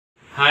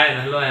Hi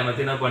and hello, I am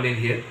ATHEENAPANDIAN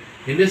here.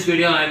 In this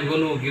video, I am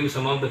going to give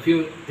some of the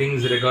few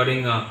things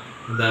regarding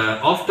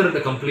after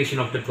the completion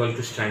of the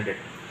 12th standard.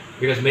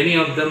 Because many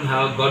of them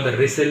have got the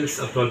results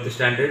of 12th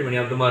standard, many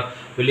of them are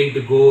willing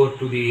to go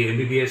to the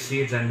MBBS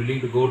seats and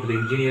willing to go to the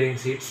engineering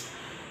seats.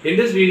 In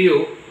this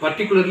video,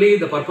 particularly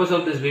the purpose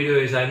of this video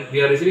is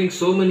we are receiving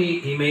so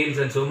many emails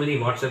and so many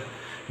WhatsApp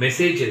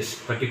messages,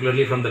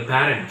 particularly from the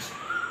parents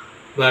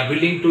who are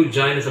willing to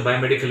join as a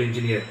biomedical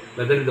engineer,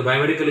 whether the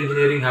biomedical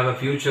engineering have a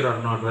future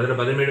or not, whether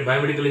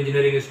biomedical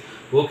engineering is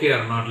okay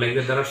or not. Like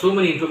that, there are so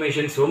many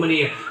information, so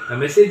many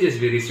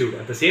messages we received.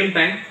 At the same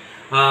time,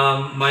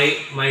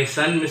 my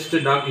son missed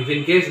if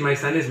in case my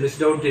son is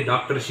missed out the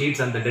doctor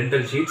sheets and the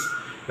dental sheets,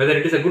 whether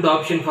it is a good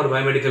option for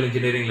biomedical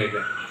engineering like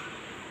that.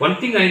 One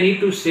thing I need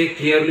to say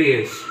clearly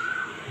is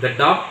the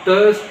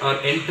doctors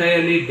are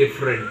entirely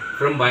different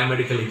from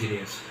biomedical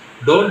engineers.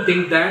 Don't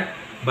think that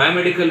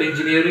biomedical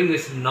engineering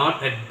is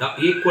not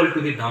equal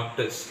to the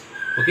doctors.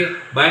 Okay,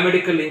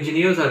 biomedical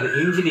engineers are the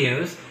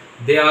engineers.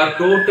 They are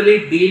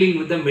totally dealing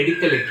with the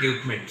medical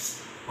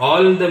equipments.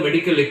 All the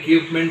medical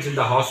equipments in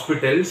the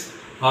hospitals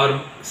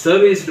are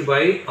serviced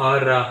by or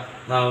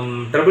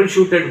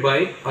troubleshooted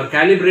by or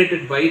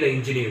calibrated by the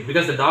engineer,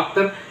 because the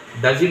doctor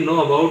doesn't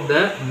know about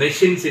the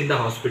machines in the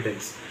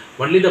hospitals.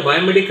 Only the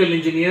biomedical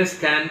engineers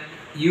can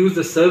use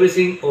the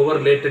servicing over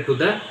related to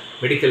the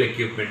medical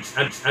equipments.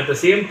 At the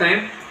same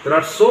time, there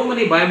are so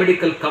many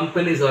biomedical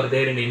companies are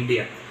there in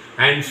India,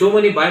 and so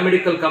many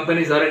biomedical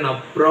companies are in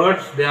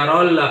abroad. They are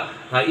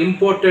all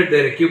imported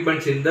their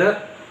equipments in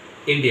the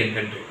Indian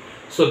country.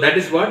 So that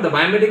is what the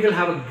biomedical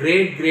have a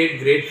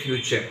great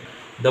future.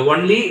 The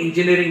only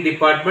engineering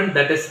department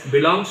that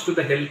belongs to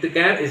the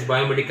healthcare is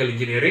biomedical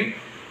engineering.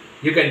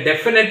 You can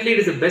definitely, it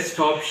is the best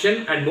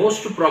option, and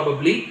most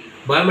probably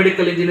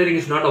biomedical engineering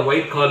is not a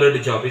white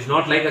collared job. It's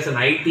not like as an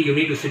IT you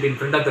need to sit in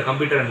front of the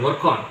computer and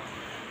work on.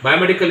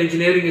 Biomedical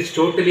engineering is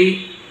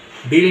totally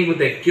dealing with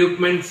the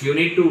equipments. You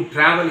need to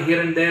travel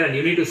here and there, and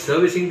you need to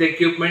servicing the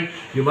equipment.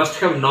 You must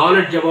have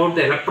knowledge about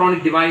the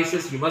electronic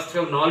devices. You must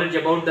have knowledge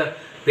about the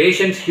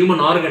patient's human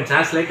organs.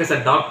 As like as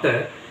a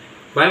doctor,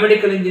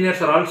 biomedical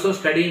engineers are also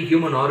studying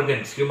human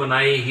organs, human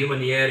eye,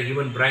 human ear,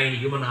 human brain,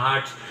 human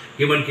hearts,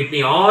 human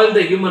kidney, all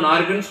the human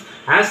organs.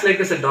 As like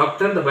as a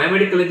doctor, the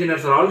biomedical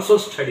engineers are also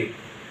studying.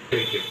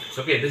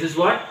 Okay, this is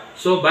what.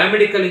 So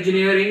biomedical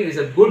engineering is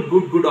a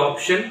good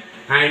option,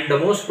 and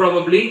most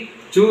probably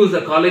choose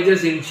the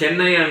colleges in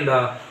Chennai and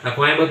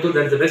Coimbatore.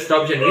 That is the best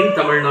option in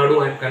Tamil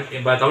Nadu, and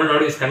Tamil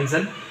Nadu is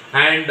concerned.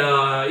 And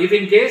if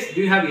in case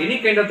do you have any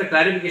kind of the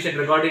clarification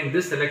regarding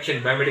this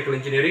selection biomedical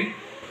engineering,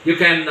 you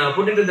can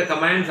put it in the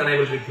comments and I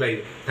will reply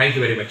you. Thank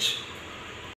you very much.